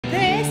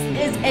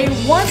a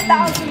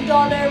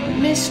 $1,000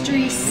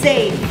 mystery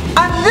safe.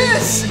 And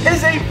this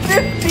is a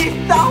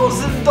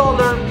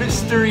 $50,000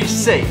 mystery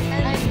safe.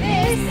 And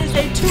this is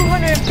a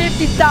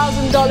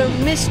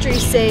 $250,000 mystery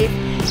safe.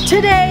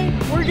 Today,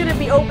 we're gonna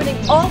be opening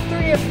all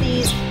three of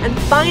these and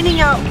finding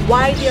out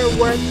why they're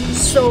worth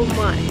so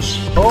much.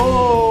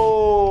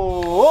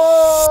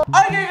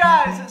 Okay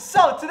guys,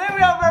 so today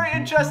we have a very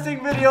interesting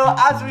video.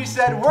 As we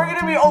said, we're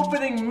gonna be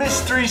opening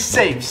mystery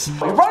safes.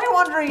 You're probably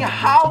wondering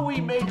how we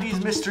made these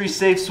mystery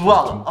safes.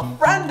 Well, a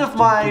friend of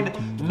mine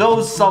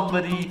knows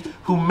somebody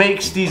who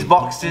makes these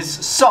boxes,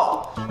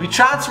 so we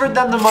transferred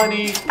them the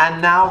money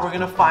and now we're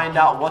gonna find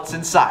out what's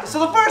inside. So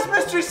the first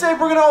mystery safe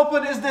we're gonna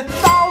open is the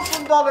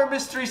 $1,000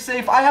 mystery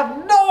safe. I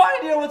have no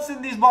idea what's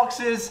in these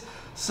boxes.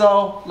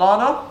 So,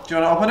 Lana, do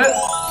you want to open it?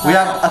 We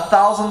have a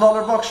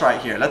 $1,000 box right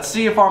here. Let's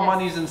see if our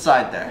money's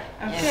inside there.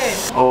 Okay.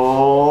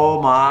 Oh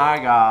my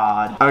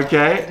god.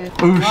 Okay.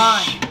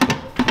 Oosh.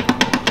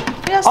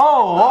 Yes.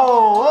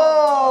 Oh.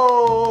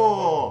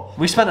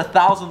 We spent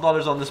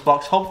 $1,000 on this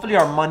box. Hopefully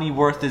our money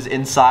worth is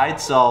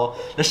inside. So,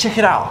 let's check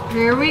it out.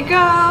 Here we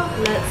go.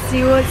 Let's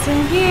see what's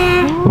in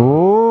here.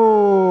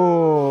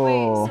 Ooh.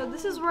 Wait, so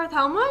this is worth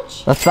how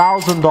much?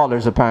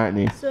 $1,000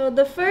 apparently. So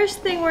the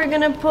first thing we're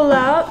gonna pull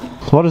out.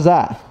 What is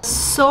that?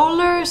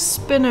 Solar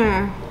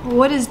spinner.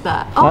 What is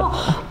that?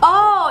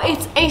 Oh,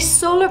 it's a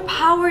solar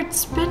powered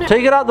spinner.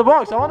 Take it out the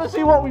box. I want to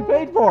see what we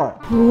paid for.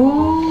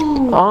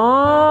 Ooh.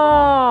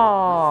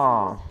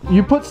 Ah.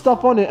 You put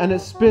stuff on it and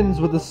it spins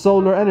with the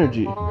solar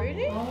energy.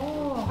 Really?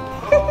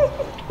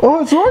 Oh,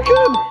 it's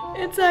working.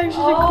 It's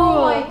actually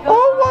cool.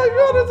 Oh my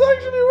god, it's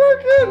actually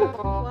working.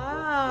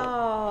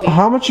 Wow.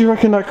 How much do you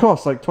reckon that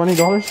costs? Like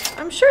 $20?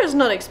 I'm sure it's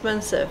not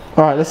expensive.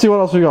 Alright, let's see what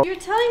else we got. You're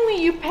telling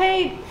me you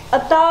paid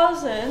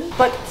 $1,000,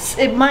 but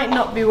it might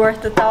not be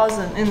worth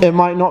 $1,000. It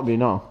might not be,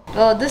 no.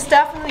 Oh, this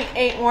definitely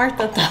ain't worth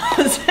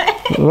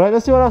 $1,000. Right,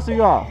 let's see what else we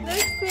got.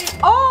 Let's see.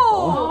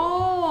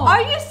 Oh!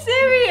 Are you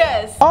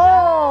serious?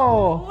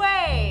 Oh!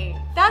 Wait,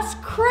 that's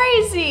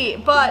crazy.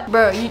 But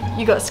bro,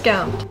 you got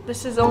scammed.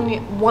 This is only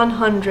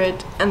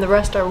 100 and the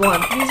rest are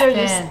 1. These are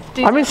just...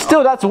 I mean,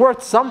 still, that's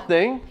worth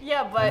something.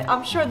 Yeah, but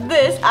I'm sure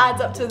this adds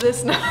up to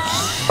this now.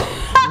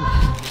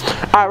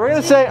 Alright, we're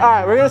gonna say,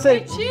 I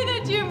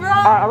cheated you, bro.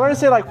 alright, I'm gonna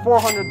say like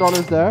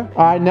 $400 there.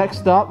 Alright,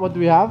 next up, what do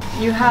we have?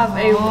 You have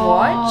a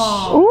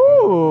watch.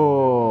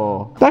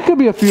 Ooh, that could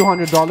be a few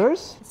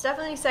 $100s. It's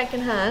definitely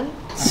secondhand.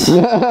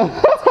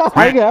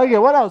 Okay,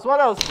 what else?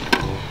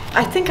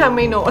 I think I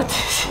may know what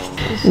this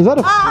is. Is that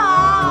a...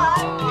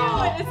 I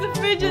knew it. It's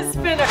a fidget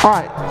spinner.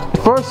 Alright,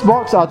 first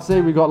box, I'd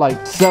say we got like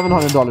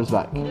 $700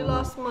 back. You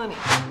lost money.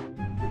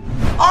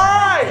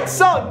 Alright,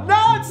 so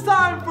now it's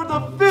time for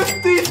the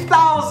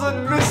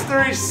 50,000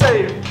 mystery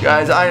safe.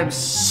 Guys, I am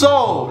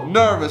so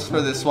nervous for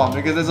this one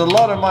because there's a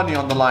lot of money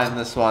on the line in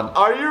this one.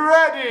 Are you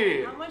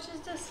ready? How much is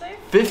this safe?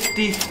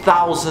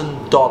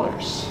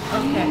 $50,000.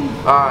 Okay.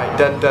 Alright,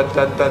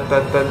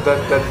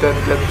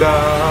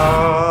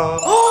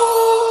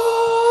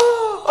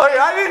 Okay,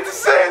 I need to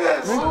say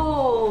this.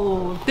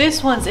 Oh,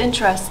 this one's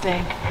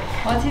interesting.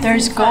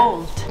 There's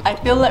gold. I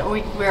feel like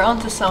we're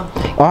onto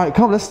something. Alright,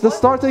 come, let's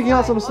start taking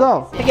out some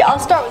stuff. Okay, I'll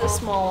start with the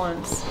small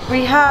ones.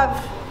 We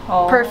have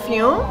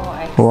perfume.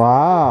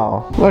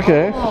 Wow.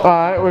 Okay.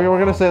 Alright, we're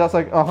gonna say that's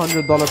like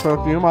 $100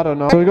 perfume. I don't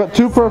know. So we got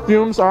 2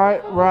 perfumes.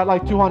 Alright, we're at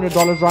like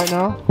 $200 right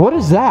now. What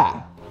is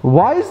that?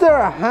 Why is there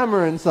a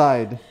hammer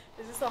inside?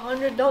 Is this a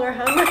 $100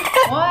 hammer?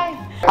 Why?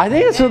 I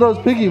think it's for those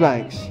piggy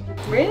banks.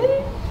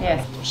 Really?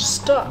 Yes. They're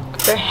stuck.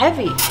 They're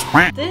heavy.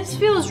 This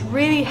feels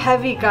really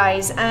heavy,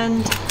 guys,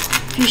 and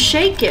if you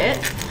shake it,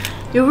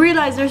 you'll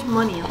realize there's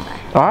money in there.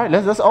 Alright,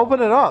 let's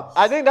open it up.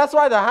 I think that's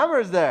why the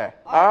hammer is there.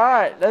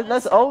 Alright,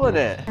 let's open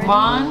it.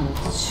 1,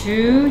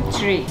 2,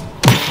 3.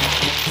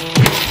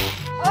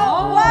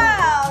 Oh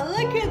wow,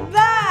 look at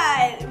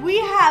that! We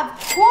have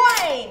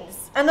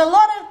coins, and a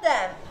lot of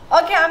them.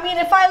 Okay, I mean,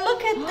 if I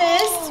look at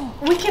this,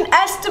 we can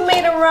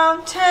estimate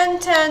around 10,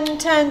 10,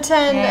 10,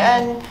 10,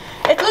 and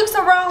it looks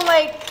around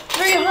like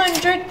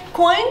 300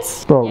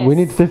 coins. Bro, we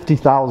need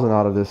 50,000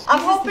 out of this.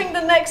 I'm hoping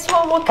the next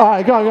one will come.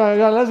 Alright, go on,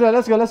 let's go.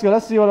 Let's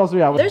see what else we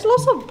have. There's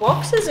lots of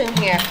boxes in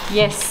here.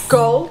 Yes.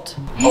 Gold.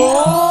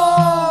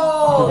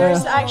 Oh,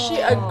 there's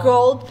actually a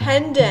gold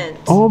pendant.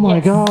 Oh my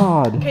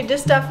god. Okay,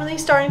 this definitely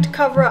starting to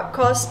cover up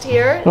cost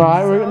here.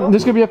 Alright,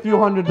 this could be a few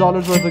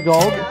 $100s worth of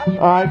gold.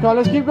 Alright, come on,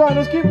 let's keep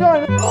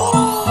going.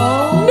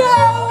 Oh,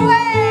 no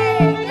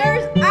way!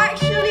 There's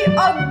actually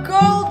a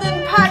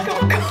golden pack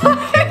of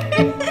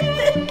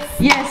cards.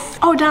 Yes.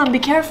 Oh damn, be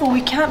careful,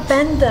 we can't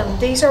bend them.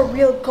 These are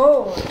real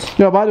gold.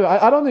 Yeah, by the way,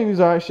 I don't think these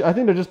are actually, I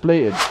think they're just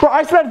plated. Bro,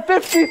 I spent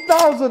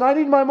 50,000. I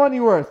need my money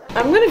worth.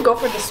 I'm gonna go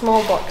for the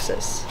small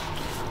boxes.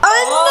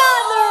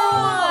 Another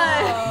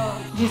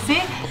one! You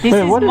see? This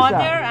is what is mother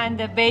that? and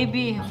the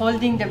baby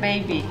holding the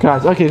baby.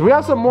 Guys, okay, we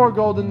have some more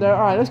gold in there.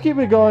 Alright, let's keep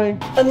it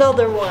going.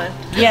 Another one.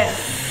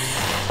 Yes.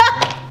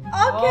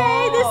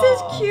 Okay, this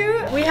is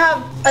cute. We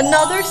have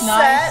another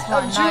set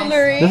of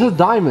jewelry. This is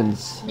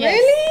diamonds. Yes.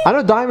 Really? I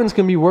know diamonds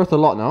can be worth a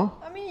lot now.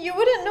 I mean, You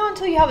wouldn't know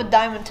until you have a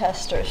diamond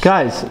tester.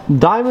 Guys,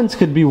 diamonds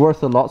could be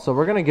worth a lot, so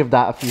we're gonna give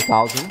that a few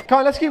thousand. Come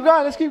on, let's keep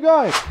going, let's keep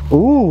going.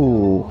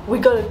 Ooh. We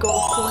got a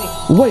gold coin.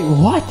 Wait,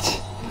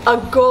 what? A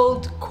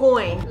gold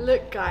coin.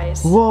 Look,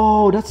 guys.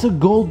 Whoa, that's a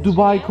gold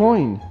Dubai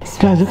coin.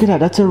 Guys, look at that.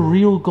 That's a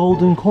real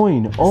golden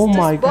coin. Oh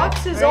my god.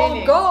 This box is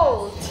all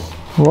gold.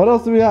 What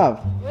else do we have?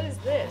 What is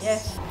this?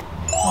 Yes.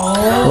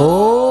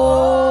 Oh.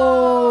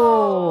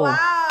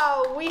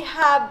 Wow, we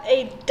have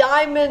a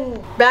diamond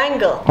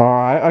bangle. All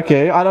right,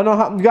 okay. I don't know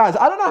how, guys,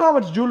 I don't know how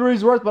much jewelry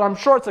is worth, but I'm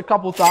sure it's a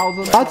couple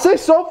thousand. I'd say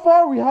so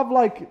far we have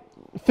like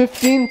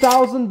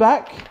 15,000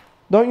 back.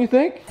 Don't you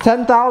think?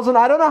 10,000.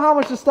 I don't know how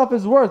much this stuff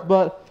is worth,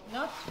 but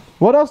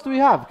what else do we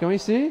have? Can we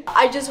see?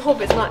 I just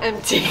hope it's not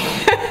empty.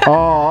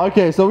 Oh,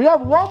 okay. So we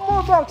have one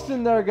more box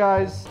in there,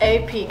 guys.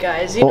 AP,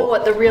 guys. You know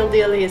what the real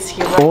deal is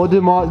here, right?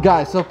 Audemars.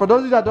 Guys, so for those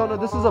of you that don't know,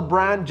 this is a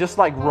brand just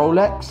like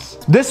Rolex.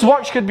 This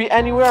watch could be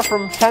anywhere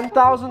from $10,000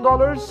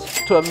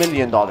 to $1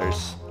 million.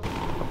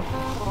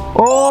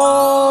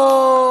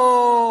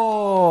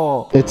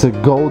 Oh! It's a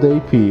gold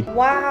AP.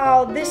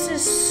 Wow, this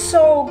is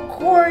so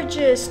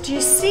gorgeous. Do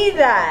you see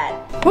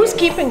that? Who's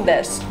keeping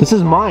this? This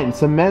is mine.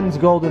 It's a men's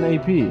golden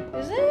AP.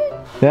 Is it?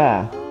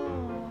 Yeah.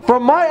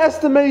 From my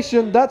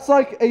estimation, that's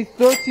like a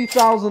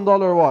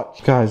 $30,000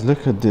 watch. Guys,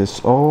 look at this.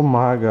 Oh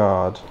my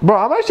god. Bro,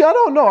 I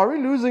don't know. Are we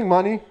losing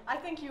money? I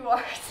think you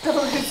are still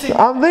losing.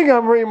 I'm thinking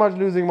I'm pretty much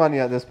losing money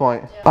at this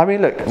point. Yeah. I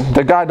mean, look,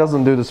 the guy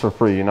doesn't do this for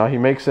free, you know? He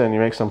makes it and he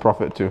makes some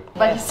profit too.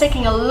 But he's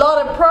taking a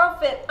lot of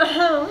profit.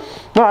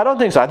 No, I don't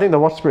think so. I think the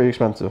watch is pretty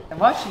expensive. The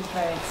watch is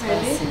very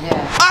expensive, Really?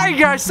 yeah. Alright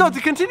guys, so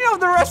to continue with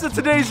the rest of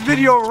today's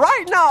video,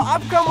 right now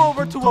I've come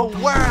over to a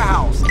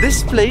warehouse.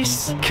 This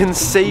place can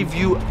save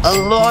you a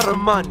lot of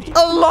money.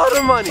 A lot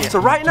of money. So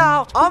right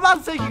now, I'm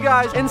about to take you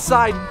guys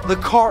inside the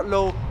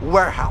Cartlow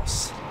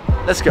warehouse.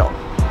 Let's go.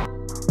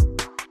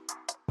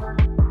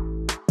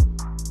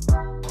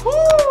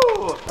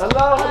 Woo!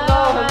 Hello,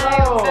 hello,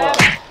 hello.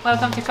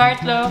 Welcome to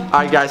Cartlow.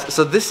 Alright guys,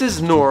 so this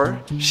is Noor.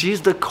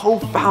 She's the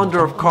co-founder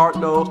of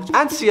Cartlow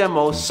and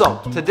CMO. So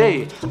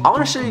today, I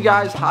want to show you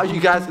guys how you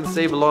guys can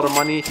save a lot of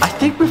money. I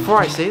think before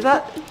I say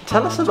that,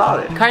 tell us about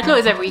it. Cartlow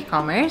is our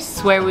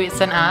e-commerce it's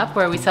an app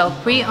where we sell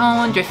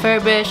pre-owned,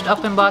 refurbished,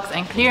 open box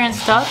and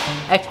clearance stuff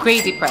at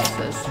crazy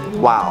prices.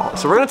 Wow.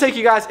 So we're going to take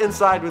you guys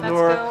inside with Let's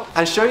Noor go.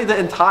 and show you the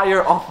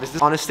entire office.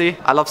 Honestly,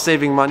 I love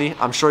saving money.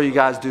 I'm sure you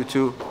guys do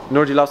too.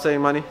 Noor, do you love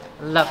saving money?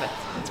 Love it.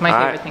 It's my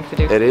favorite thing to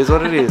do. It is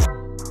what it is.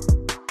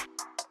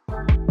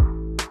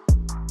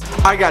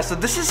 Alright guys, so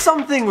this is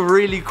something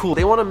really cool.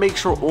 They want to make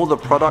sure all the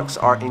products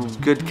are in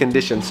good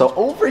condition. So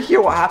over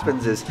here what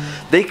happens is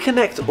they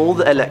connect all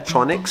the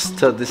electronics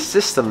to the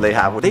system they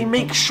have. They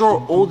make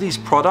sure all these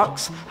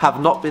products have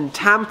not been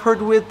tampered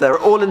with. They're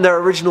all in their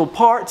original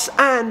parts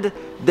and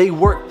they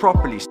work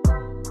properly.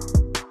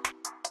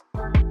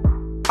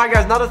 Alright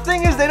guys, now the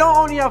thing is they don't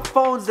only have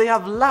phones, they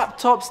have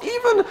laptops,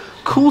 even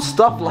cool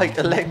stuff like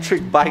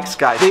electric bikes,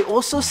 guys. They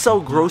also sell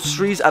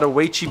groceries at a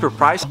way cheaper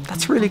price.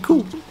 That's really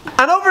cool.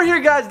 And over here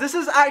guys, this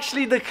is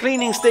actually the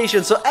cleaning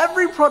station. So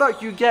every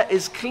product you get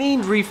is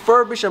cleaned,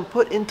 refurbished and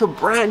put into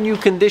brand new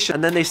condition.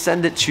 And then they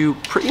send it to you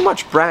pretty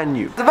much brand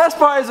new. The best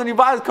part is when you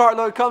buy the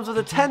Cartlow, it comes with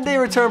a 10-day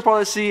return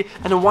policy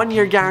and a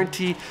 1-year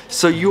guarantee.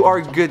 So you are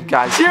good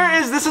guys.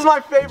 This is my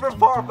favorite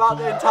part about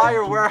the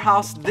entire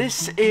warehouse.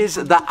 This is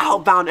the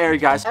outbound area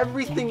guys.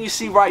 Everything you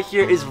see right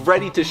here is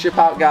ready to ship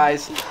out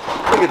guys.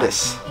 Look at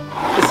this.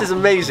 This is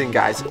amazing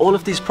guys. All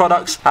of these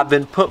products have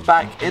been put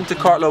back into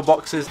Cartlow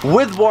boxes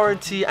with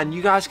warranty and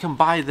you guys can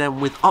buy them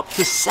with up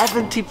to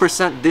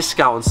 70%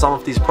 discount on some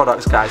of these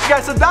products guys. Okay,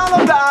 so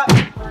download the app,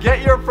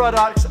 get your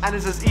products and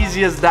it's as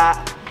easy as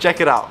that. Check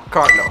it out,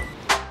 Cartlow.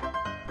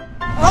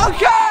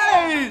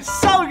 Okay,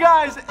 so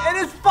guys, it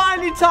is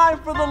finally time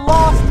for the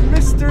last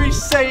mystery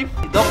safe,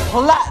 the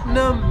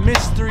Platinum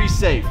Mystery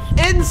Safe.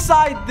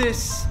 Inside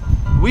this,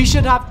 we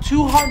should have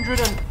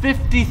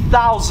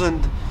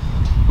 250,000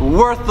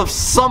 worth of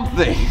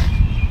something.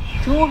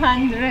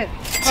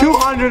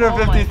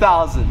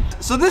 250,000.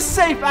 So this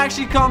safe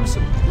actually comes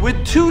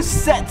with 2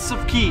 sets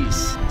of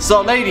keys.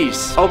 So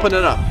ladies, open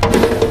it up.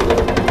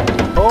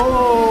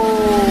 Oh!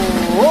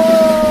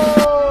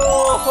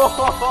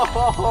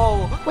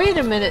 Wait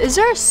a minute, is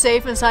there a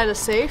safe inside a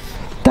safe?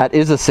 That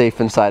is a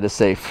safe inside a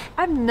safe.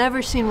 I've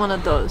never seen one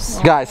of those.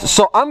 Guys,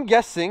 so I'm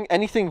guessing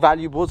anything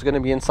valuable is going to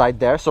be inside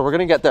there. So we're going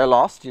to get there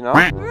last, you know.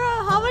 Bro,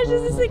 how much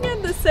is this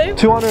again, the safe?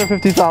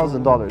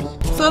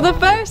 $250,000. So the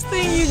first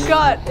thing you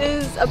got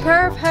is a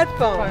pair of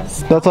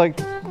headphones. That's like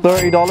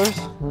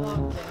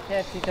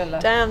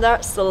 $30. Damn,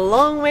 that's a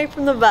long way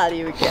from the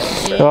value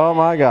again. Oh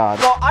my god.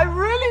 So I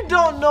really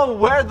don't know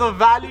where the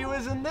value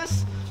is in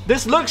this.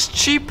 This looks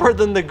cheaper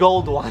than the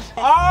gold one.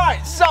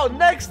 Alright, so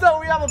next up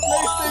we have a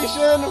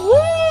PlayStation.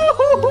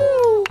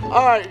 Woo-hoo-hoo!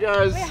 Alright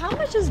guys. Wait, how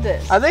much is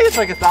this? I think it's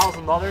like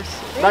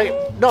 $1,000. Like,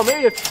 no,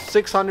 maybe it's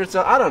 600.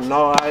 So I don't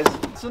know, guys.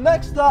 So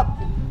next up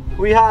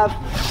we have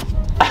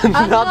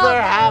another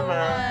hammer.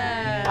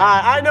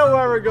 Alright, I know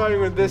where we're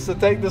going with this, so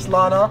take this,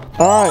 Lana.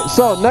 Alright,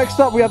 so next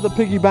up we have the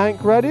piggy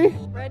bank. Ready?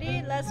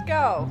 Ready? Let's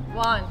go.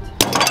 1.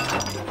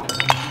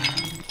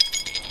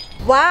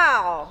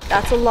 Wow,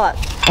 that's a lot.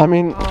 I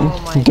mean,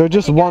 they're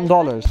just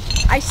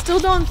 $1. I still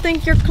don't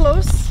think you're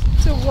close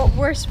to what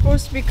we're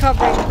supposed to be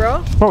covering,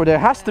 bro. Bro, there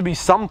has to be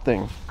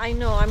something. I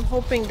know, I'm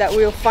hoping that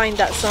we'll find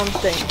that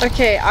something.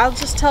 Okay, I'll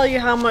just tell you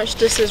how much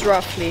this is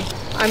roughly.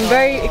 I'm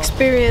very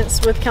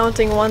experienced with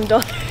counting $1.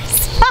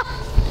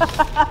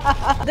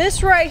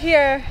 This right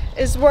here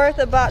is worth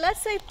about,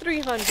 let's say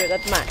 300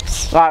 at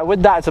max. Alright,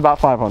 with that it's about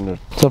 500.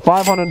 So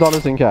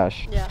 $500 in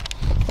cash. Yeah.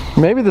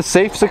 Maybe the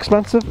safe's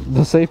expensive?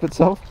 The safe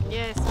itself?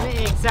 Yes,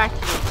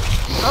 exactly.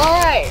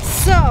 Alright,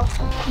 so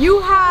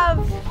you have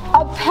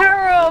a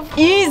pair of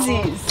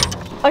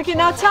Yeezys. Okay,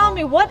 now tell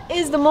me, what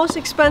is the most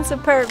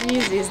expensive pair of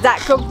Yeezys that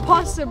could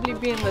possibly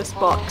be in this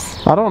box?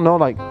 I don't know,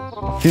 like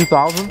a few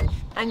thousand?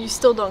 And you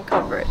still don't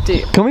cover it, do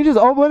you? Can we just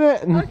open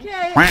it?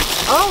 Okay.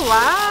 Oh,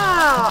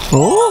 wow.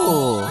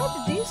 Oh. Where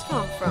did these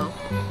come from?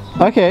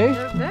 Okay.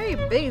 They're very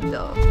big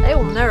though. They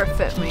will never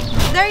fit me.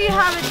 There you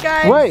have it,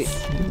 guys. Wait,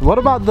 what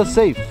about the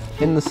safe?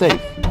 In the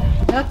safe?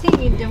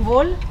 Nothing in the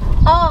wall.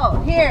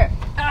 Oh, here.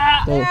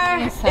 There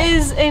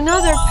is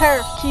another pair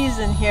of keys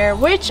in here,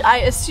 which I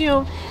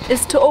assume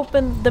is to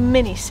open the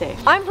mini safe.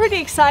 I'm pretty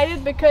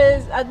excited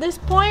because at this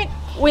point,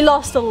 we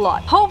lost a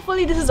lot.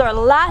 Hopefully this is our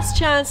last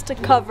chance to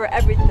cover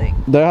everything.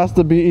 There has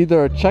to be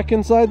either a check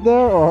inside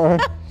there or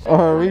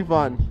a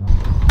refund.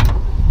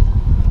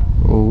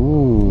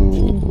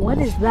 Ooh. What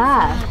is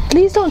that?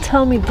 Please don't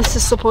tell me this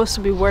is supposed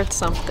to be worth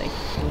something.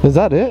 Is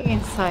that it?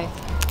 Inside.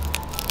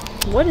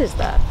 What is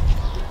that?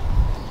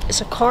 It's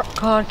a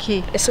car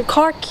key. It's a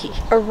car key.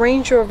 A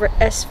Range Rover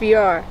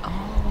SVR.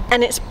 Oh.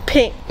 And it's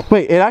pink.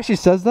 Wait, it actually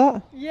says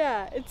that?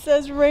 Yeah, it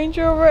says Range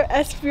Rover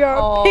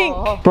SVR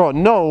pink. Bro,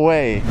 no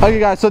way. Okay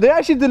guys, so they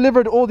actually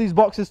delivered all these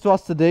boxes to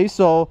us today.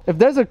 So if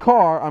there's a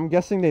car, I'm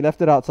guessing they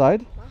left it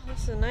outside. Wow,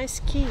 that's a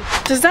nice key.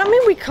 Does that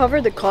mean we cover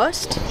the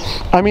cost?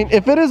 I mean,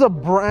 if it is a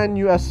brand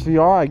new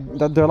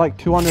SVR, they're like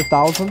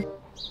 200,000.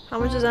 How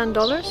much is that in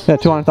dollars? Yeah,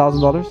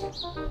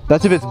 $200,000.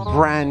 That's if it's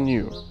brand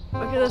new.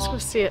 Okay, let's go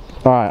see it.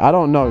 All right, I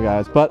don't know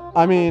guys, but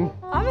I mean,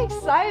 I'm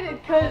excited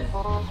because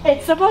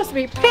it's supposed to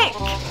be pink.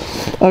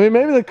 I mean,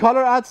 maybe the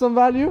color adds some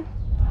value.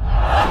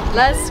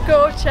 Let's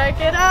go check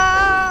it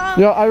out.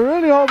 Yo, I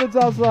really hope it's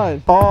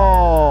outside.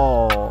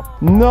 Oh,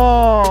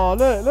 no.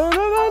 Look, look,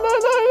 look, look,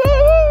 look, look.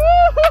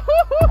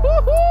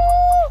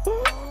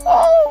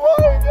 Oh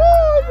my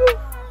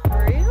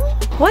God. Real?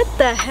 What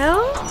the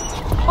hell?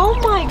 Oh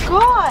my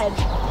God.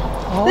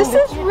 This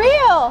is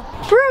real.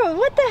 Bro,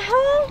 what the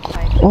hell?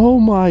 Oh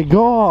my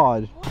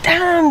God.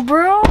 Damn,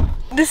 bro.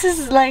 This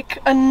is like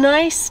a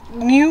nice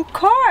new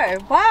car.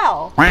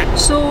 Wow.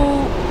 So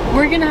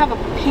we're gonna have a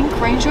pink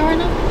Range Rover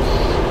now?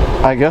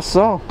 I guess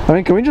so. I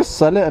mean, can we just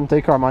sell it and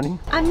take our money?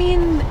 I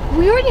mean,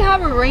 we already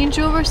have a Range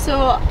Rover,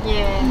 so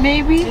yeah,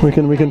 maybe We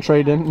can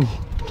trade in.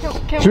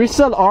 can Should we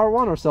sell our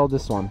one or sell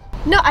this one?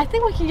 No, I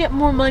think we can get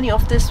more money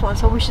off this one,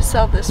 so we should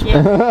sell this one.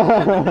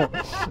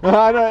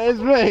 I know, it's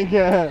big.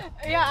 Yeah,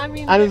 I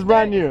mean, And it's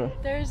brand new.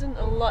 There isn't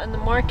a lot in the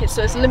market,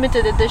 so it's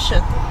limited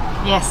edition.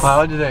 Yes.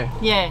 How did they?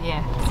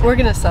 Yeah. We're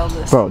gonna sell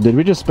this. Bro, did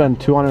we just spend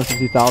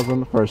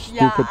 250,000 for a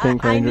stupid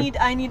pink Ranger?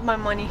 I need my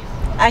money.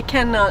 I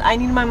cannot. I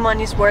need my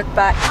money's worth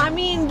back. I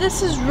mean,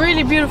 this is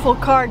really beautiful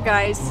car,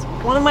 guys.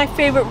 One of my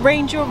favorite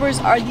Range Rovers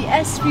are the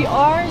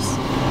SVRs.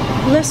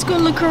 Let's go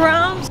look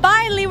around.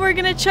 Finally, we're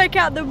gonna check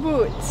out the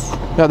boots.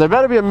 Yeah, there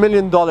better be $1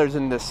 million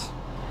in this.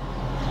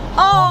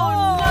 Oh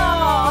no!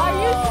 Are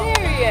you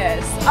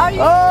serious? Are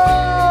you?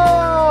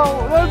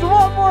 Oh, there's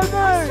one more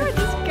thing. Sure,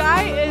 this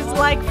guy is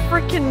like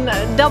freaking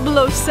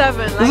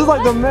 007. This is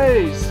like the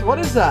maze. What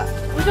is that?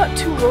 We got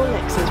 2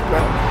 Rolexes,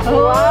 bro.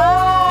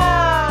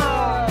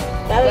 Wow!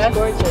 That is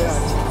gorgeous.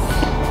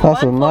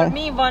 That's a One for nice.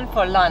 me, one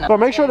for Lana. But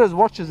make sure there's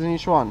watches in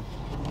each one.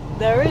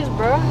 There is,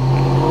 bro.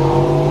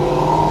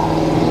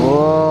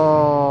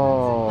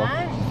 Whoa.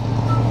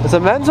 It's a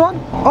men's one?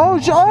 Oh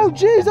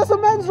jeez, that's a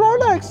men's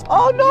Rolex.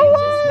 Oh, no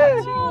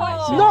way.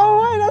 No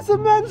way, that's a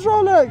men's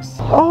Rolex.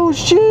 Oh,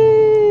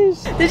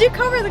 jeez. Did you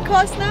cover the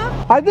cost now?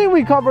 I think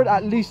we covered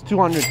at least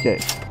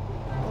 200K.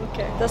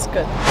 Okay, that's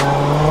good.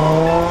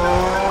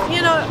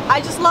 You know,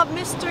 I just love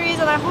mysteries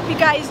and I hope you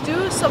guys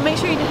do. So make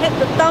sure you hit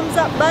the thumbs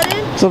up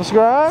button.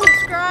 Subscribe.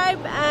 Subscribe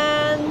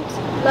and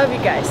love you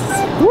guys.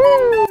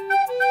 Woo!